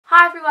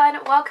Hi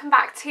everyone, welcome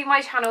back to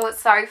my channel.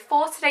 So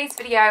for today's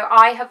video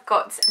I have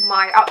got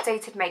my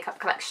updated makeup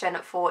collection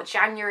for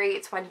January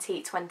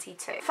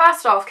 2022.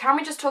 First off, can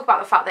we just talk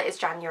about the fact that it's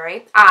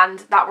January and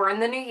that we're in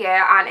the new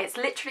year and it's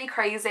literally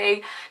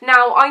crazy.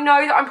 Now I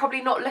know that I'm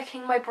probably not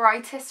looking my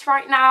brightest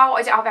right now,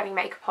 I don't have any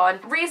makeup on.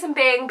 Reason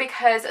being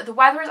because the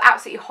weather is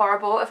absolutely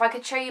horrible. If I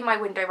could show you my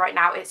window right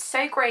now, it's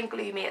so grey and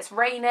gloomy, it's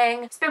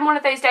raining. It's been one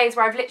of those days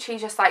where I've literally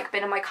just like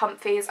been in my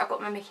comfies. I've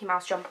got my Mickey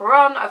Mouse jumper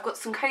on, I've got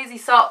some cozy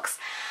socks,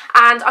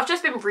 and I've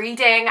just been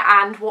reading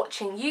and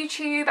watching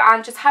YouTube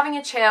and just having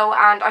a chill,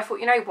 and I thought,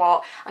 you know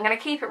what, I'm going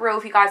to keep it real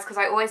with you guys because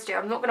I always do.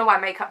 I'm not going to wear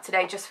makeup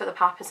today just for the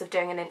purpose of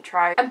doing an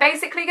intro. I'm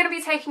basically going to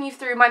be taking you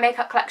through my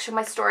makeup collection,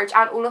 my storage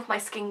and all of my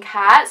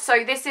skincare.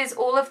 So this is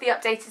all of the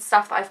updated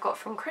stuff that I've got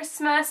from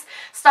Christmas,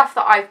 stuff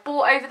that I've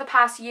bought over the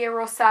past year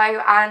or so,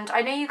 and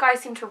I know you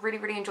guys seem to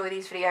really enjoy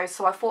these videos,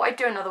 so I thought I'd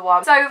do another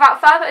one. So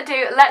without further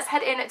ado, let's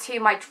head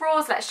into my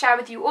drawers, let's share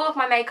with you all of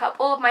my makeup,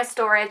 all of my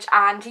storage,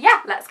 and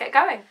yeah, let's get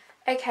going.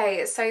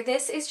 Okay, so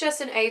this is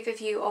just an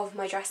overview of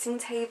my dressing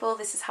table.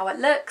 This is how it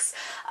looks.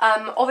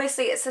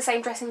 Obviously it's the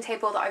same dressing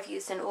table that I've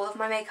used in all of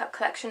my makeup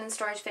collection and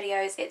storage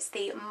videos. It's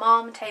the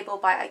Mom table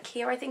by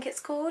IKEA, I think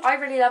it's called. I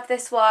really love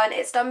this one.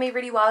 It's done me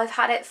really well. I've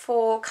had it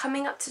for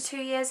coming up to 2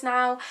 years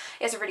now.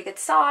 It's a really good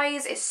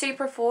size. It's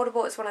super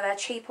affordable. It's one of their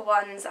cheaper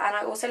ones, and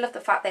I also love the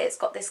fact that it's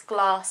got this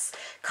glass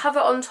cover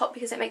on top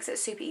because it makes it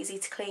super easy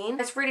to clean.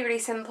 It's really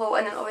simple,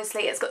 and then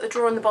obviously it's got the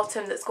drawer on the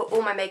bottom that's got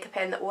all my makeup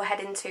in that we'll head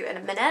into in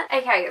a minute.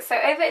 Okay, so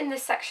over in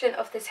this section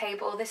of the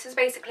table, this is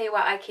basically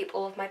where I keep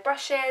all of my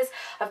brushes.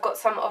 I've got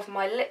some of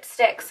my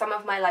lipsticks, some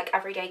of my like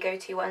everyday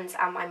go-to ones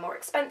and my more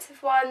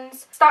expensive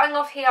ones. Starting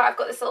off here, I've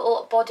got this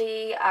little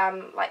body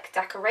like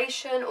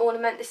decoration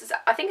ornament. This is,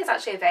 I think it's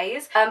actually a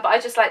vase, but I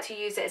just like to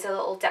use it as a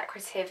little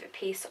decorative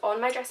piece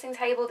on my dressing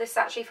table. This is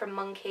actually from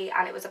Monkey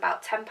and it was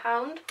about £10.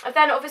 I've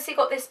then obviously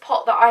got this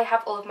pot that I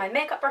have all of my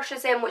makeup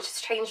brushes in, which has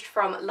changed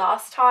from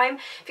last time.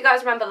 If you guys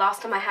remember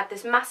last time, I had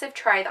this massive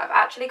tray that I've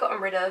actually gotten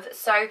rid of.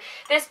 So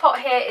this pot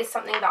here is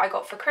something that I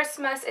got for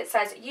Christmas. It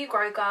says "You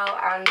Grow Girl,"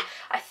 and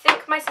I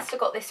think my sister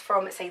got this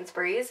from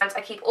Sainsburys. And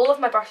I keep all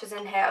of my brushes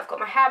in here. I've got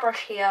my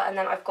hairbrush here, and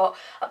then I've got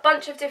a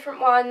bunch of different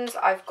ones.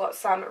 I've got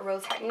some Real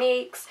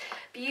Techniques,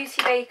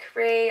 Beauty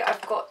Bakery,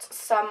 I've got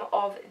some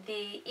of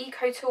the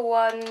Eco Tool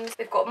ones,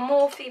 we've got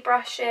Morphe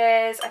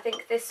brushes. I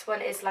think this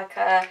one is like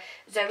a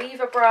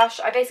Zoeva brush.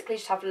 I basically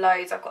just have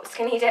loads. I've got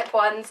Skinny Dip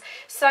ones,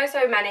 so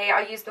many.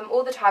 I use them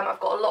all the time. I've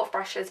got a lot of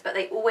brushes, but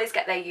they always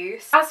get their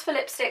use. As for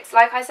lipsticks,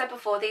 like I said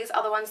before, these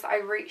are the ones that I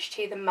reach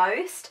to the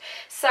most.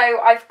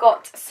 So I've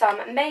got some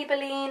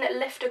Maybelline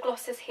lifter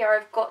glosses here.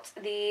 I've got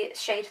the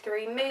shade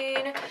 3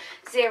 Moon,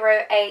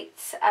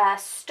 08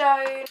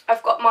 Stone.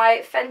 I've got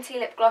my Fenty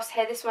lip gloss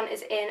here. This one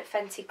is in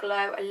Fenty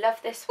Glow. I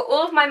love this. Got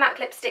all of my MAC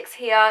lipsticks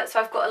here.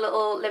 So I've got a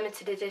little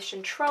limited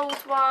edition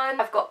Trolls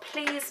one. I've got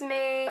Please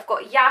Me. I've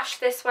got Yash.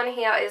 This one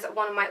here is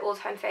one of my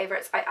all-time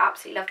favourites. I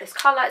absolutely love this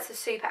colour. It's a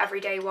super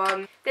everyday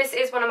one. This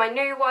is one of my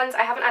new ones.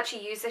 I haven't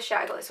actually used this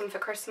yet. I got this one for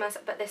Christmas,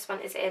 but this one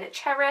is in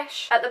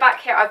Cherish. At the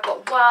back here I've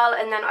got Well,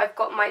 and then I've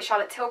got my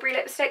Charlotte Tilbury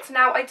lipsticks.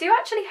 Now I do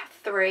actually have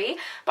 3,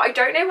 but I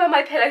don't know where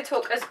my Pillow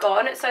Talk has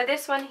gone. So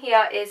this one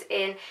here is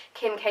in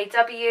Kim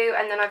KW,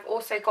 and then I've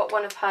also got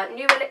one of her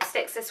newer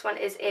lipsticks. This one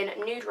is in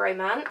Nude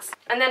Romance.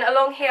 And then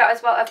along here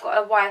as well I've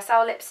got a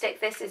YSL lipstick.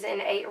 This is in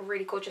a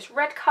really gorgeous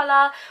red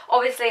colour.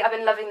 Obviously I've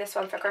been loving this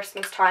one for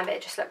Christmas time, but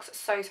it just looks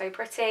so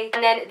pretty.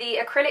 And then the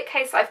acrylic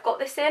case I've got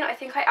this in, I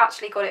think I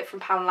actually got it from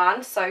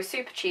Poundland, so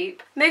super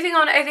cheap. Moving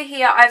on over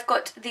here, I've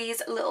got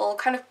these little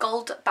kind of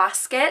gold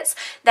baskets.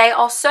 They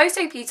are so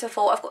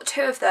beautiful. I've got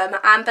 2 of them,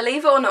 and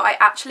believe it or not, I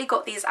actually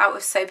got these out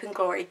of Soap and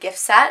Glory gift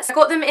sets. I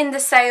got them in the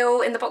sale,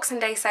 in the Boxing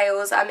Day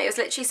sales. It was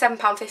literally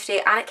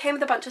 £7.50 and it came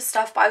with a bunch of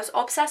stuff, but I was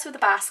obsessed with the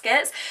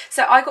baskets.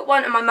 So I got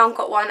one and my mum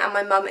got one, and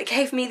my mum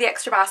gave me the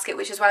extra basket,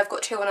 which is why I've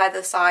got 2 on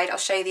either side. I'll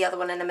show you the other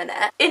one in a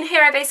minute. In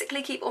here I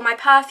basically keep all my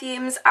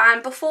perfumes,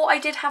 and before I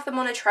did have them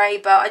on a tray,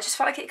 but I just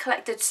felt like it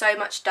collected so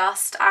much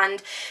dust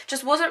and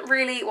just wasn't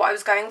really what I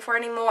was going for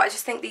anymore. I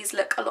just think these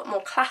look a lot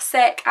more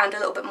classic and a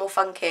little bit more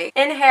funky.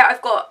 In here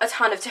I've got a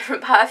ton of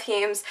different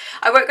perfumes.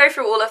 I won't go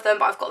through all of them,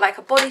 but I've got like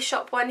a Body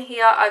Shop one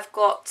here. I've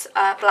got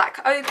Black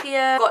Opium,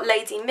 I've got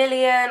Lady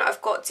Million,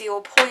 I've got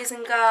Dior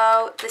Poison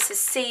Girl, this is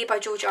C by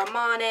George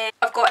Armani,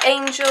 I've got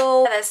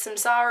Angel, there's some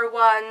Zara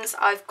ones,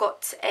 I've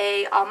got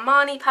a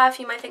Armani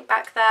perfume I think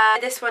back there.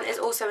 This one is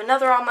also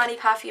another Armani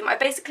perfume. I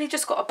basically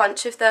just got a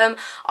bunch of them.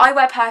 I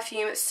wear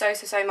perfume so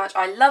much.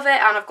 I love it,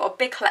 and I've got a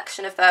big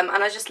collection of them,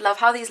 and I just love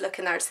how these look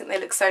in there. I just think they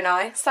look so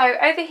nice. So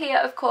over here,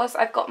 of course,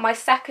 I've got my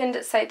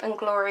second Soap and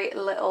Glory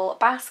little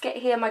basket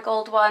here, my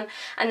gold one,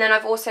 and then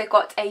I've also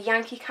got a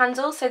Yankee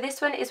candle. So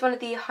this one is one of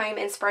the home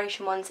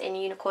inspiration ones in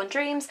Unicorn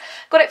Dreams.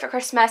 Got it for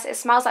Christmas. It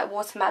smells like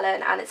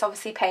watermelon, and it's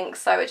obviously pink,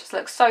 so it just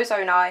looks so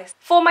nice.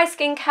 For my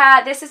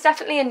skincare, this is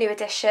definitely a new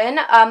addition,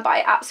 but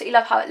I absolutely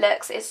love how it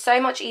looks. It's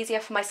so much easier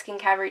for my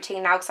skincare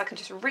routine now because I can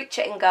just reach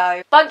it and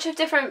go. Bunch of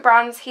different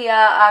brands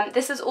here.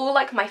 This is all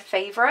like my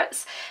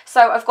favourites.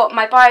 So I've got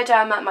my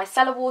Bioderma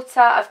micellar water.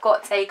 I've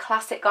got a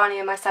classic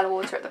Garnier micellar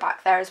water at the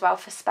back there as well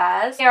for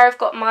spares. Here I've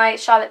got my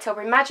Charlotte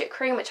Tilbury Magic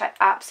Cream, which I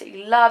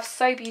absolutely love,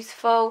 so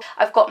beautiful.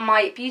 I've got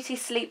my Beauty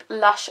Sleep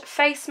Lush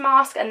face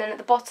mask, and then at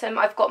the bottom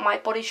I've got my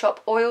Body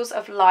Shop Oils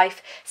of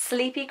Life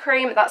Sleepy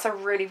Cream. That's a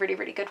really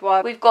good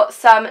one. We've got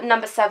some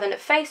No. 7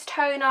 face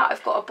toner.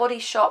 I've got a Body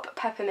Shop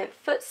peppermint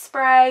foot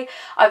spray.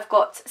 I've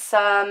got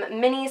some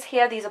minis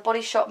here. These are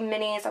Body Shop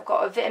minis. I've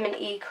got a vitamin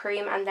E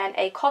cream and then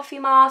a coffee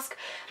mask.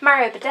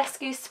 Mario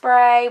Badescu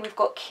spray. We've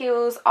got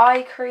Kiehl's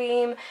eye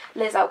cream,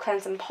 Liz L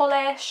cleanse and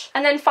polish.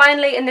 And then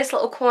finally in this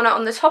little corner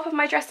on the top of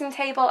my dressing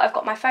table, I've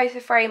got my photo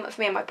frame of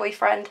me and my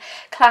boyfriend.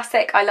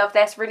 Classic, I love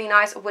this, really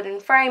nice wooden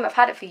frame. I've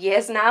had it for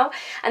years now.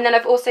 And then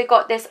I've also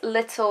got this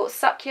little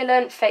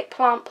succulent fake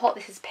plant pot.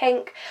 This is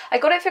pink. I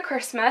got it for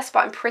Christmas, but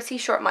I'm pretty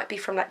sure it might be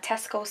from like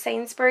Tesco or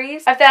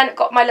Sainsburys. I've then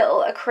got my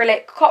little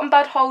acrylic cotton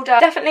bud holder.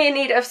 Definitely in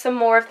need of some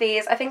more of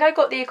these. I think I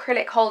got the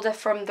acrylic holder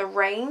from the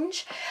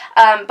range,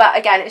 but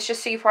again, it's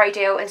just super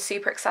ideal and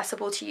super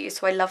accessible to use,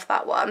 so I love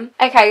that one.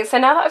 Okay, so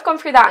now that I've gone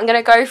through that, I'm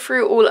going to go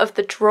through all of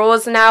the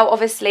drawers now.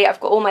 Obviously, I've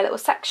got all my little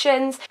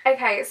sections.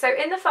 Okay, so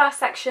in the first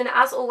section,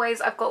 as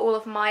always, I've got all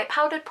of my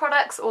powdered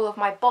products, all of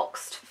my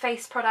boxed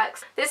face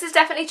products. This has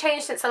definitely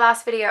changed since the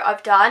last video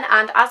I've done,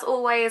 and as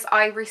always,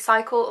 I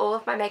recycle all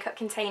of my makeup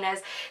containers.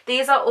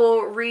 These are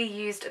all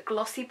reused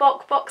glossy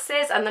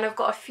boxes, and then I've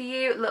got a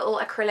few little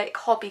acrylic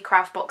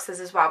hobbycraft boxes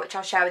as well, which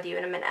I'll share with you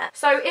in a minute.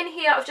 So in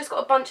here, I've just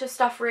got a bunch of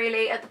stuff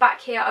really. At the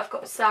back here, I've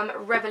got some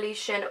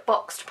Revolution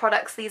boxed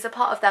products. These are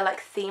part of their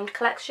like themed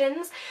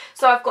collections.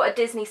 So I've got a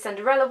Disney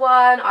Cinderella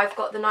one. I've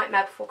got the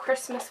Nightmare Before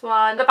Christmas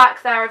one. The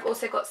back there, I've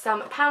also got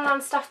some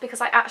Poundland stuff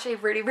because I actually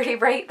really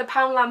rate the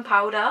Poundland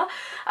powder.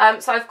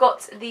 So I've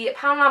got the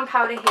Poundland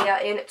powder here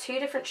in 2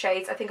 different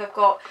shades. I think I've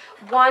got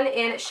one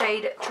in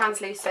shade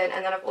translucent,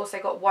 and then I've also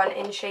got one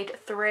in shade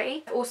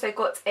 3. I've also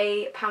got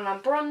a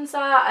Poundland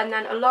bronzer, and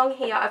then along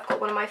here I've got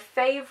one of my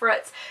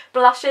favourite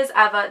blushes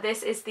ever.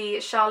 This is the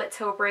Charlotte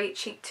Tilbury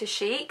Cheek to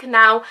Chic.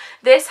 Now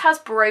this has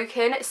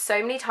broken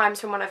so many times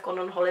from when I've gone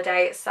on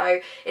holiday, so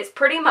it's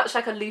pretty much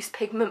like a loose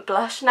pigment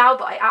blush now,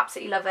 but I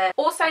absolutely love it.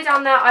 Also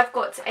down there I've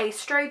got a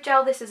strobe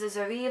gel. This is a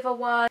Zoeva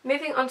one.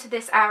 Moving on to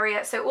this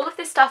area, so all of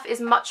this stuff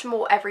is much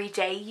more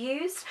everyday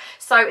used,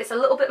 so it's a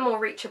little bit more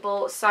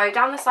reachable. So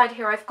down the side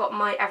here I've got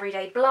my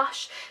everyday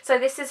blush. So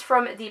this is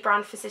from the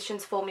brand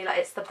Physicians Formula.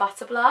 It's the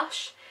Butter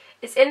Blush.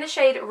 It's in the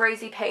shade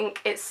Rosy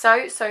Pink. It's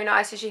so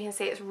nice. As you can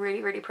see, it's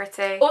really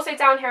pretty. Also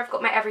down here I've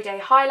got my everyday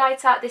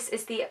highlighter. This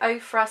is the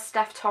Ofra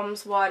Steph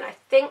Tom's one. I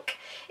think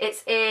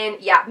it's in,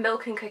 yeah,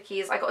 Milk and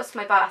Cookies. I got this for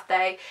my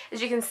birthday.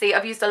 As you can see,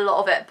 I've used a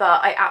lot of it,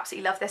 but I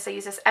absolutely love this. I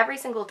use this every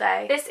single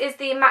day. This is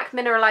the MAC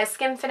Mineralized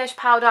Skin Finish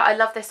Powder. I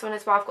love this one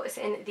as well. I've got this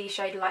in the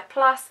shade Light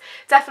Plus.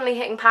 Definitely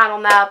hitting pan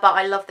on there, but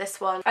I love this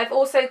one. I've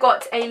also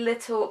got a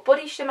little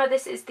body shimmer.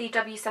 This is the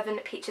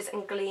W7 Peaches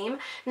and Gleam.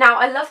 Now,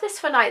 I love this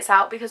for nights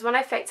out because when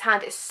I fake tan,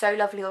 it's so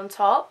lovely on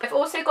top. I've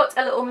also got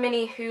a little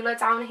mini hoola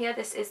down here.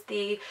 This is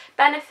the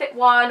Benefit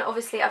one.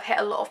 Obviously I've hit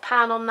a lot of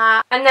pan on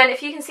that. And then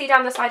if you can see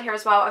down the side here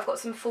as well, I've got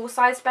some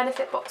full-size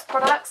Benefit box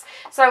products.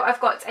 So I've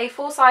got a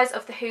full size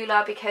of the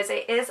hoola because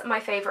it is my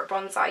favourite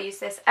bronzer. I use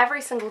this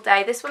every single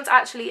day. This one's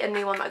actually a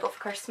new one that I got for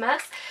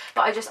Christmas,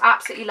 but I just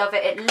absolutely love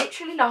it. It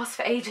literally lasts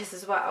for ages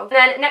as well. And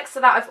then next to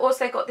that I've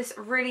also got this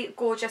really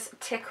gorgeous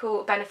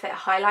Tickle Benefit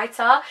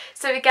highlighter.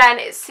 So again,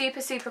 it's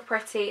super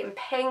pretty in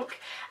pink,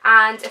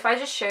 and if I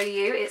just show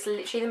you, it's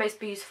literally the most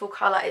beautiful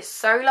colour. It's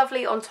so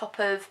lovely on top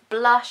of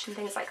blush and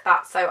things like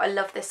that, so I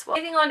love this one.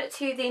 Moving on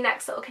to the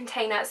next little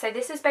container, so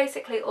this is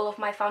basically all of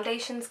my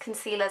foundations,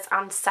 concealers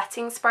and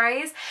setting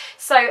sprays.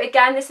 So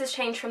again, this has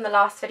changed from the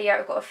last video.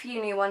 I've got a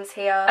few new ones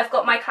here. I've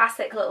got my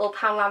classic little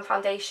Poundland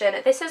foundation.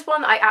 This is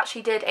one I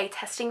actually did a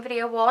testing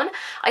video on.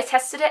 I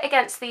tested it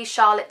against the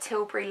Charlotte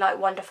Tilbury Light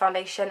Wonder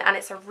foundation, and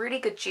it's a really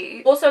good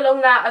dupe. Also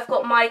along that I've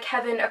got my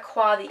Kevyn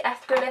Aucoin the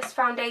Etherealist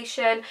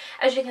foundation.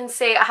 As you can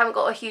see, I haven't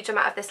got a huge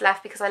amount of this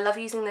left because I love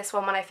using this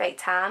one when I fake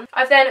tan.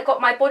 I've then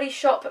got my Body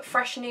Shop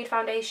Fresh Nude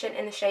foundation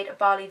in the shade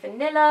Barley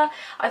Vanilla.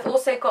 I've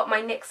also got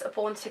my NYX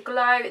Born to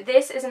Glow.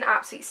 This is an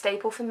absolute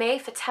staple for me.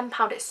 For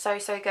 £10 it's so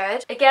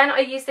good. Again, I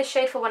use this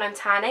shade for when I'm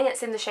tanning.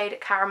 It's in the shade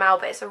Caramel,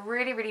 but it's a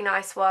really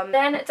nice one.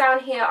 Then down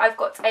here I've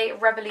got a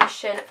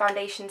Revolution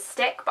foundation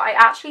stick, but I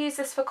actually use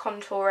this for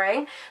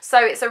contouring. So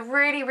it's a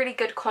really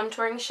good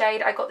contouring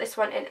shade. I got this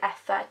one in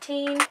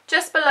F13.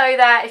 Just below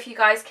there, if you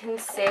guys can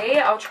see,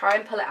 I'll try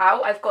and pull it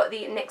out, I've got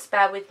the NYX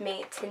Bear With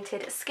Me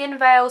Tinted Skin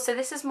Veil. So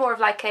this is more of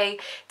like a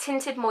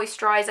tinted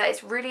moisturiser.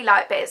 It's really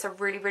light, but it's a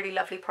really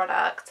lovely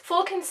product.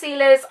 For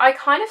concealers, I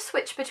kind of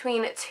switch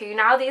between two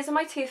now. These are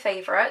my two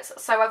favourites.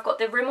 So I've got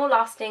the Rimmel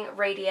Lasting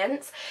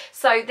Radiance.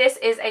 So this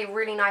is a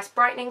really nice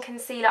brightening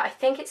concealer. I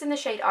think it's in the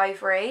shade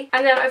Ivory.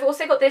 And then I've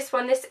also got this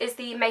one. This is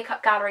the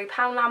Makeup Gallery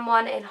Poundland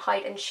one in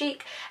Hide and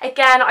Chic.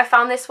 Again, I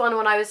found this one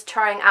when I was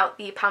trying out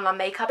the Poundland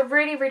makeup. A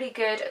really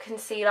good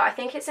concealer. I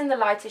think it's in the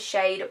lightest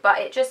shade, but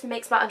it just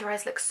makes my under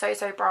eyes look so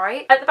bright.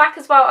 bright. At the back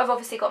as well, I've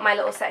obviously got my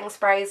little setting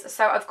sprays.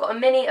 So I've got a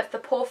mini of the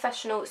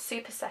Professional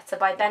Super Setter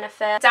by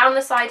Benefit. Down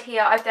the side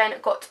here, I've then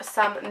got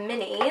some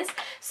minis.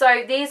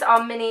 So these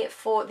are mini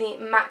for the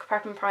MAC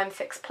Prep and Prime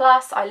Fix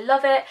Plus. I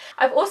love it.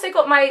 I've also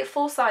got my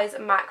full-size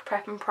MAC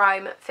Prep and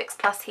Prime Fix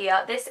Plus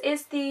here. This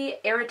is the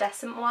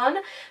iridescent one.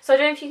 So I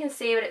don't know if you can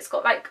see, but it's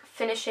got like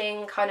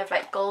finishing kind of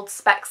like gold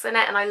specks in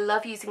it, and I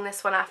love using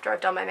this one after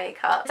I've done my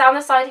makeup. Down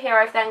the side here,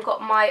 I've then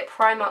got my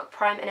Primark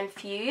Prime and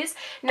Infuse.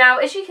 Now,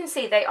 as you can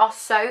see, they are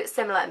so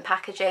similar in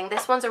packaging.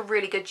 This one's a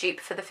really good dupe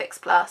for the Fix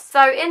Plus.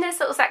 So in this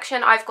little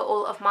section, I've got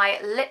all of my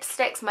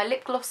lipsticks, my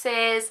lip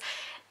glosses,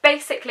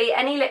 basically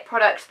any lip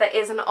product that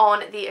isn't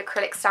on the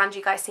acrylic stand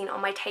you guys seen on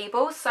my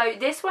table. So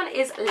this one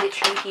is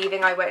literally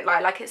heaving, I won't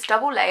lie. Like, it's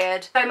double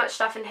layered. So much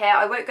stuff in here.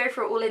 I won't go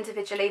through it all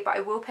individually, but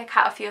I will pick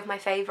out a few of my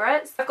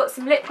favourites. I've got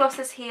some lip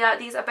glosses here.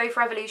 These are both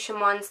Revolution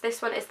ones.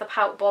 This one is the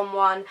Pout Bomb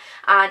one,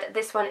 and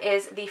this one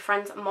is the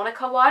Friends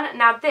Monica one.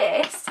 Now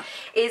this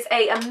is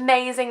a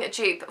amazing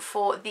dupe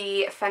for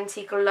the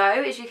Fenty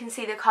Glow. As you can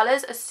see, the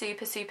colours are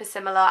super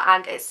similar,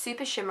 and it's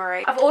super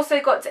shimmery. I've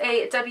also got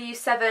a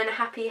W7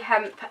 Happy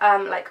Hemp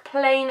like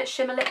plain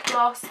shimmer lip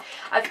gloss.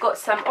 I've got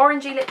some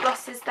orangey lip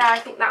glosses there. I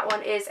think that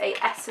one is a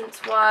Essence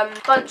one.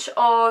 Bunch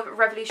of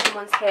Revolution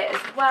ones here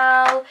as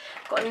well.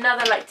 Got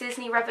another like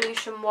Disney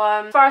Revolution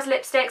one. As far as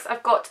lipsticks,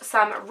 I've got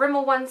some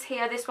Rimmel ones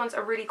here. This one's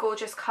a really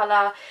gorgeous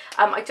colour.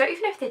 I don't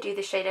even know if they do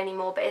this shade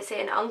anymore, but it's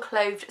in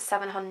Unclothed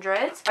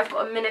 700. I've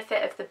got a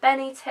Minifit of the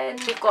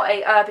Benetton. We've got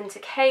a Urban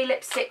Decay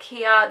lipstick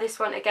here. This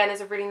one again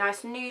is a really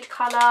nice nude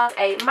colour.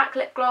 A MAC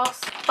lip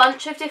gloss.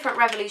 Bunch of different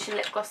Revolution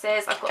lip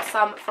glosses. I've got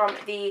some from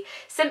the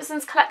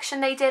Simpsons collection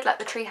they did, like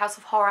the Treehouse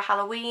of Horror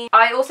Halloween.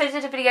 I also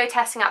did a video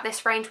testing out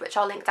this range, which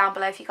I'll link down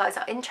below if you guys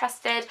are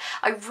interested.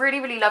 I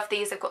really love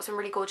these. They've got some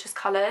really gorgeous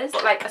colours.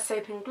 Got like a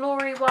Soap and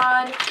Glory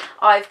one.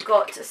 I've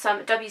got some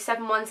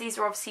W7 ones. These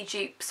are obviously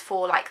dupes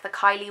for like the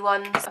Kylie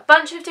ones. A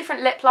bunch of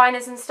different lip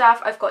liners and stuff.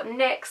 I've got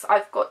NYX.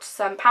 I've got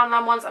some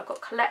Poundland ones. I've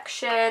got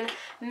Collection,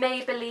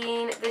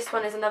 Maybelline. This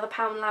one is another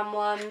Poundland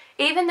one.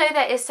 Even though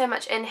there is so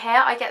much in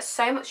here, I get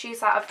so much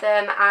use out of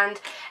them, and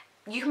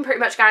you can pretty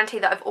much guarantee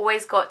that I've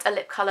always got a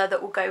lip colour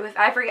that will go with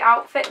every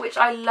outfit, which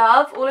I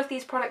love. All of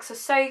these products are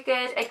so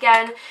good.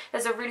 Again,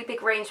 there's a really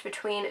big range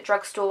between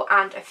drugstore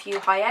and a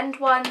few high-end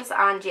ones,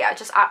 and yeah, I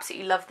just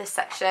absolutely love this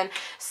section.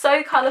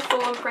 So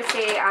colourful and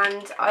pretty,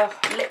 and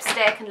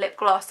lipstick and lip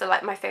gloss are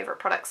like my favourite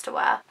products to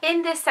wear.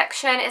 In this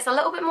section, it's a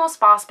little bit more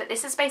sparse, but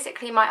this is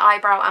basically my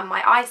eyebrow and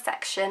my eye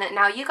section.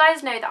 Now, you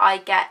guys know that I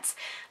get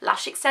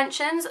lash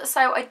extensions,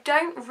 so I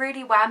don't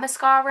really wear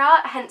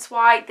mascara, hence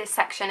why this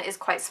section is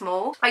quite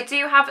small. I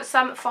do have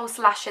some false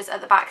lashes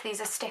at the back. These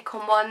are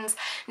stick-on ones.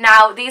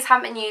 Now, these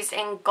haven't been used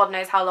in God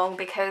knows how long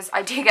because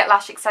I do get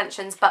lash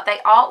extensions, but they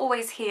are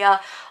always here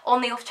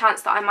on the off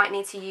chance that I might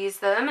need to use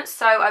them.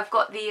 So I've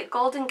got the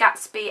Golden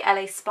Gatsby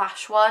LA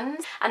Splash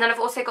ones, and then I've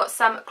also got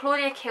some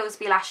Claudia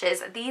Kilsby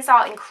lashes. These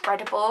are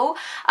incredible.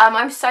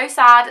 I'm so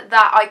sad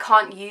that I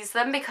can't use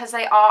them because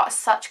they are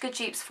such good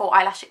dupes for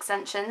eyelash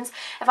extensions.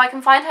 If I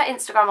can find her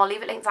Instagram, I'll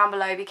leave it linked down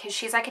below because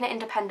she's like an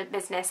independent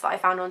business that I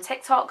found on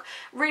TikTok.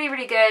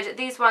 Really good.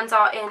 These ones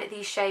are in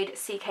the shade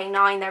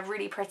CK9. They're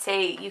really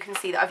pretty. You can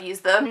see that I've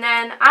used them. And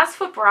then as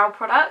for brow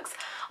products,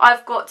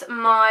 I've got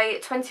my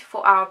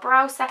 24-hour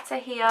brow setter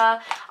here.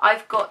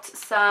 I've got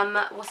some,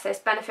 what's this,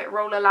 Benefit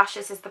Roller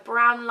Lashes. This is the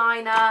brown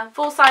liner.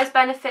 Full size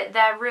Benefit,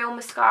 their real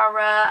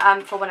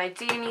mascara for when I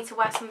do need to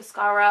wear some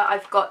mascara.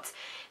 I've got,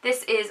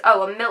 this is,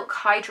 a Milk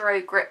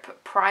Hydro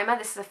Grip Primer.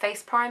 This is a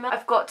face primer.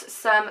 I've got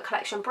some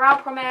Collection Brow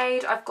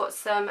Pomade. I've got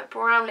some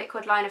brown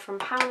liquid liner from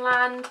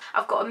Poundland.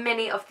 I've got a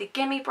mini of the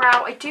Gimme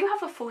Brow. I do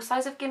have a full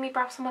size of Gimme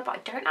Brow somewhere, but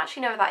I don't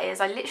actually know what that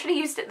is. I literally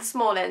used it this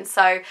morning,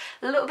 so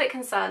a little bit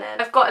concerning.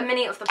 I've got a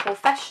mini of the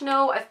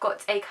Professional. I've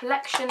got a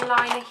Collection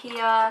liner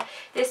here.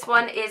 This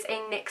one is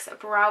a NYX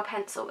brow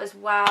pencil as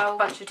well. A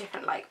bunch of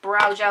different like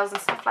brow gels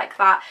and stuff like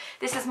that.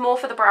 This is more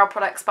for the brow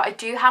products, but I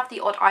do have the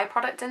odd eye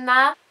product in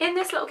there. In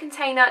this little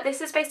container,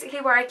 this is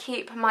basically where I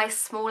keep my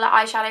smaller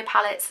eyeshadow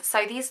palettes.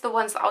 So these are the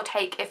ones that I'll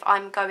take if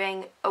I'm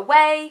going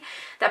away.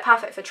 They're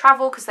perfect for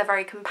travel because they're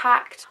very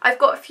compact. I've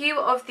got a few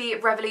of the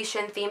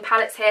Revolution theme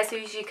palettes here. So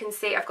as you can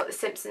see, I've got the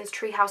Simpsons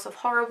Treehouse of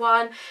Horror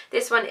one.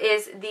 This one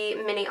is the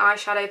mini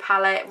eyeshadow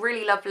palette.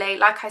 Really lovely.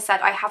 Like I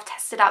said, I have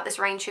tested out this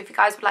range. So if you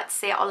guys would like to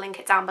see it, I'll link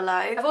it down below.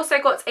 I've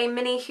also got a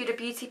mini Huda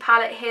Beauty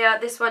palette here.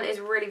 This one is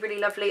really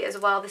lovely as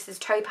well. This is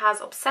Topaz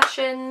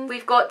Obsession.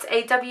 We've got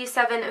a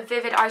W7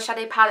 Vivid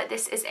eyeshadow palette.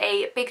 This is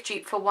a big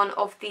dupe for one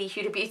of the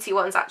Huda Beauty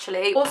ones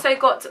actually. Also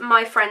got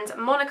my friend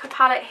Monica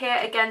palette here.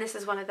 Again, this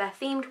is one of their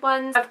themed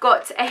ones. I've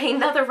got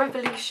another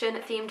Revolution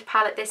themed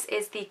palette. This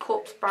is the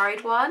Corpse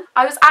Bride one.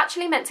 I was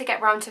actually meant to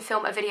get round to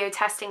film a video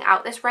testing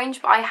out this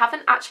range, but I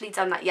haven't actually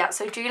done that yet.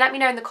 So do let me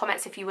know in the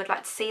comments if you would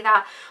like to see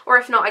that, or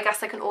if not, I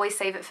guess I can always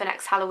save it for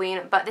next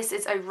Halloween. But this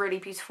is a really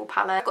beautiful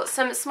palette. I've got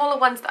some smaller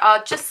ones that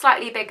are just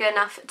slightly big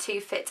enough to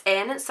fit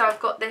in. So I've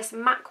got this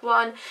MAC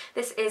one.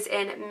 This is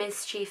in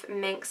Mischief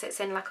Minx. It's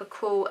in like a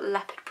cool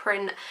leopard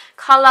print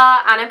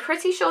colour, and I'm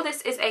pretty sure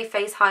this is a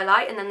face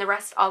highlight, and then the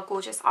rest are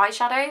gorgeous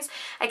eyeshadows.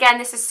 Again,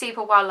 this is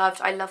super well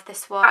loved. I love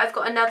this one. I've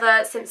got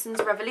another Simpsons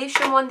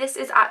Revolution one. This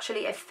is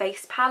actually a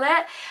face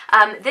palette.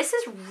 This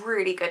is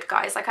really good,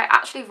 guys. Like, I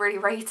actually really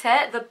rate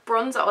it. The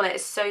bronzer on it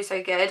is so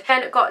good.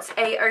 Then I've got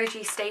a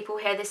OG staple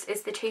here. This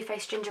is the Too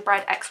Faced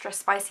Gingerbread Extra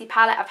Spicy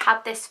palette. I've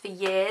had this for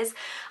years.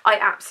 I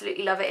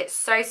absolutely love it. It's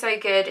so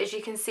good. As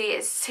you can see,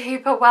 it's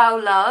super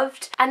well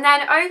loved. And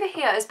then over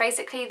here is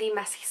basically the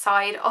messy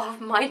side of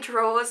my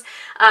drawers.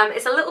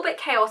 It's a little bit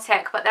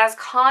chaotic, but there's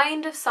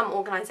kind of some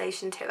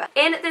organisation to it.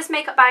 In this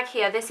makeup bag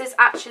here, this is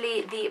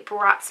actually the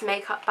Bratz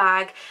makeup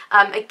bag,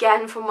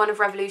 again from one of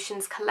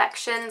Revolution's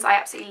collections. I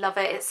absolutely love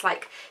it. It's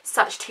like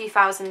such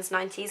 2000s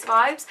 90s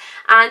vibes.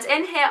 And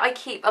in here I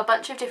keep a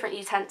bunch of different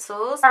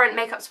utensils. Current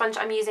makeup sponge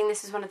I'm using,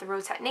 this is one of the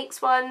Real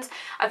Techniques ones.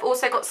 I've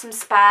also got some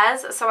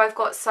spares, so I've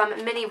got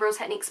some mini Real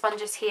Techniques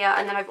sponges here,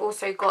 and then I've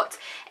also got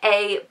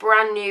a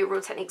brand new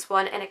Real Techniques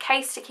one in a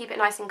case to keep it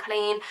nice and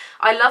clean.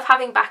 I love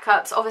having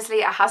backups. Obviously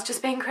it has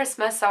just been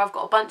Christmas, so I've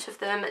got a bunch of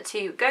them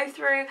to go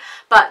through,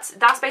 but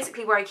that's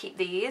basically where I keep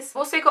these. I've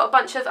also got a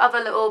bunch of other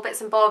little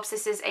bits and bobs.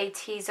 This is a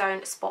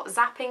T-Zone spot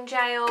zapping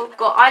gel. I've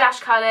got eyelash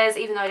colours,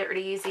 even though I don't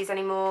really use these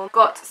anymore.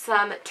 Got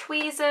some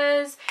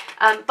tweezers,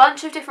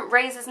 bunch of different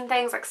razors and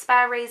things, like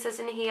spare razors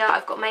in here.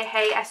 I've got my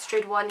Hay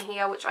Estrid one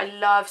here, which I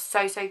love,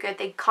 so good.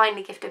 They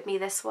kindly gifted me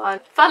this one.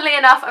 Funnily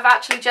enough, I've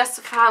actually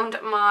just found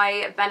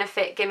my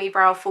Benefit Gimme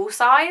Brow full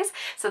size,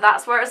 so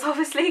that's where it's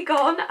obviously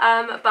gone.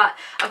 But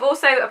I've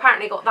also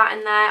apparently got that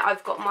in there.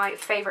 I've got my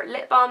favourite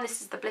lip balm.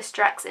 This is the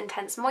Blisterex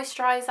Intense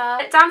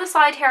Moisturiser. Down the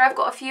side here I've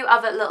got a few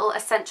other little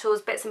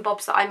essentials, bits and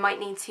bobs that I might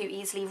need to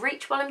easily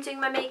reach while I'm doing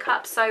my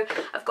makeup. So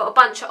I've got a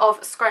bunch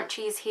of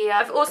scrunchies here.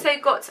 I've also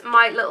got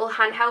my little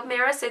handheld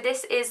mirror. So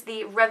this is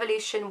the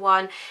Revolution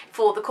one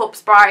for the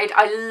Corpse Bride.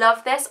 I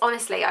love this.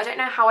 Honestly, I don't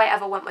know how I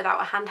ever went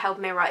without a handheld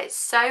mirror. It's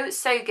so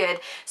good.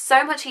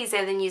 So much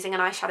easier than using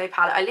an eyeshadow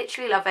palette. I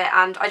literally love it,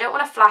 and I don't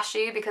want to flash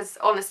you because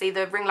honestly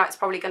the ring light's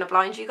probably going to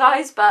blind you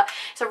guys, but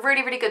it's a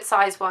really good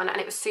size one, and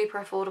it was super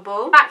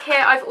affordable. Back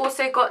here I've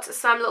also got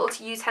some little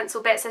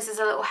utensil bits. This is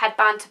a little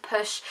headband to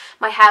push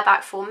my hair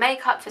back for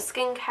makeup, for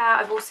skincare.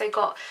 I've also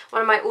got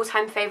one of my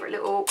all-time favourite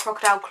little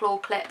crocodile claw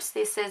clips.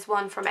 This is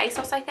one from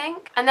ASOS, I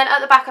think. And then at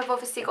the back I've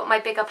obviously got my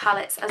bigger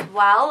palettes as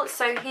well.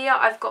 So here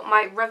I've got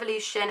my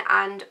Revolution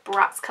and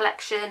Bratz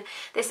collection.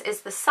 This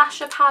is the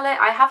Sasha palette.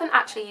 I haven't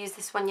actually used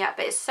this one yet,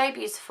 but it's so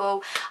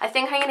beautiful. I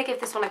think I'm going to give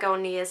this one a go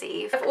on New Year's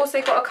Eve. I've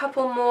also got a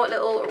couple more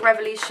little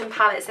Revolution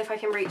palettes if I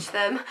can reach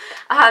them.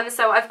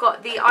 So I've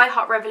got the I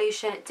Heart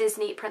Revolution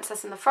Disney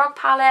Princess and the Frog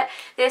palette.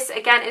 This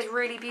again is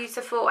really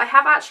beautiful. I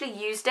have actually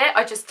used it.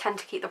 I just tend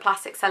to keep the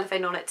plastic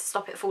cellophane on it to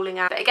stop it falling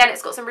out. But again,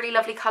 it's got some really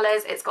lovely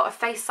colours. It's got a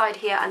face side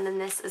here, and then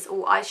this is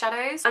all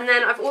eyeshadows. And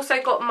then I've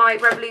also got my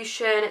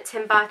Revolution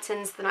Tim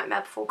Burton's The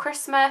Nightmare Before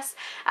Christmas.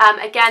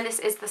 Again, this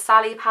is the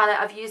Sally palette.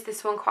 I've used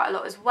this one quite a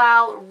lot as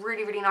well.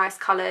 Really nice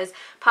colours.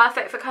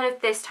 Perfect for kind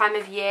of this time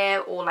of year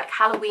or like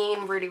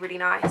Halloween. Really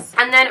nice.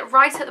 And then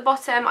right at the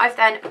bottom I've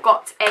then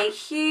got a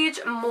huge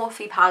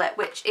Morphe palette,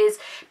 which is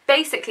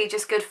basically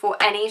just good for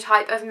any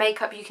type of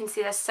makeup. You can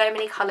see there's so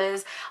many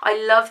colours.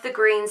 I love the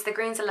greens. The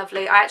greens are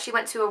lovely. I actually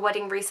went to a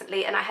wedding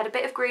recently and I had a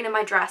bit of green in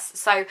my dress,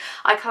 so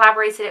I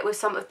collaborated it with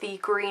some of the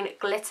green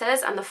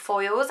glitters and the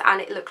foils,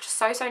 and it looked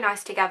so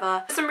nice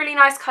together. Some really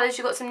nice colours.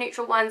 You've got some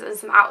neutral ones and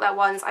some out there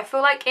ones. I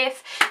feel like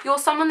if you're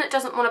someone that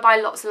doesn't want to buy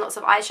lots and lots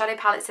of eyeshadow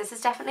palettes, this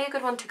is definitely a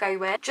good one to go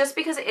with, just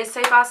because it is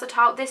so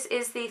versatile. This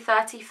is the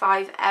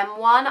 35M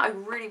one. I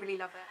really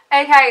love it.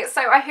 Okay,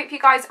 so I hope you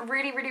guys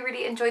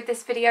really enjoyed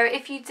this video.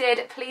 If you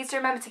did, please do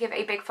remember to give it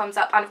a big thumbs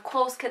up, and of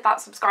course hit that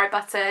subscribe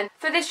button.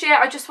 For this year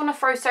I just want to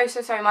throw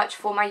so much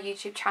for my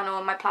YouTube channel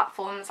and my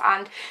platforms,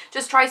 and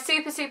just try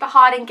super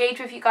hard,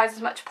 engage with you guys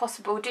as much as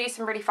possible, do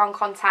some really fun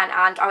content,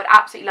 and I would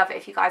absolutely love it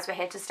if you guys were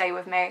here to stay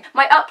with me.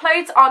 My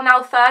uploads are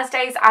now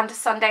Thursdays and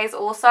Sundays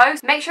also.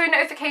 Make sure your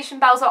notification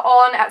bells are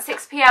on at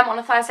 6 PM on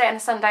a Thursday and a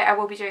Sunday. I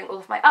will be doing all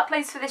of my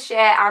uploads for this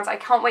year, and I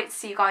can't wait to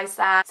see you guys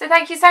there. So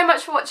thank you so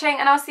much for watching,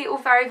 and I'll see you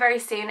all very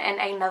soon in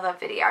another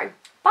video.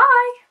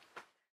 Bye!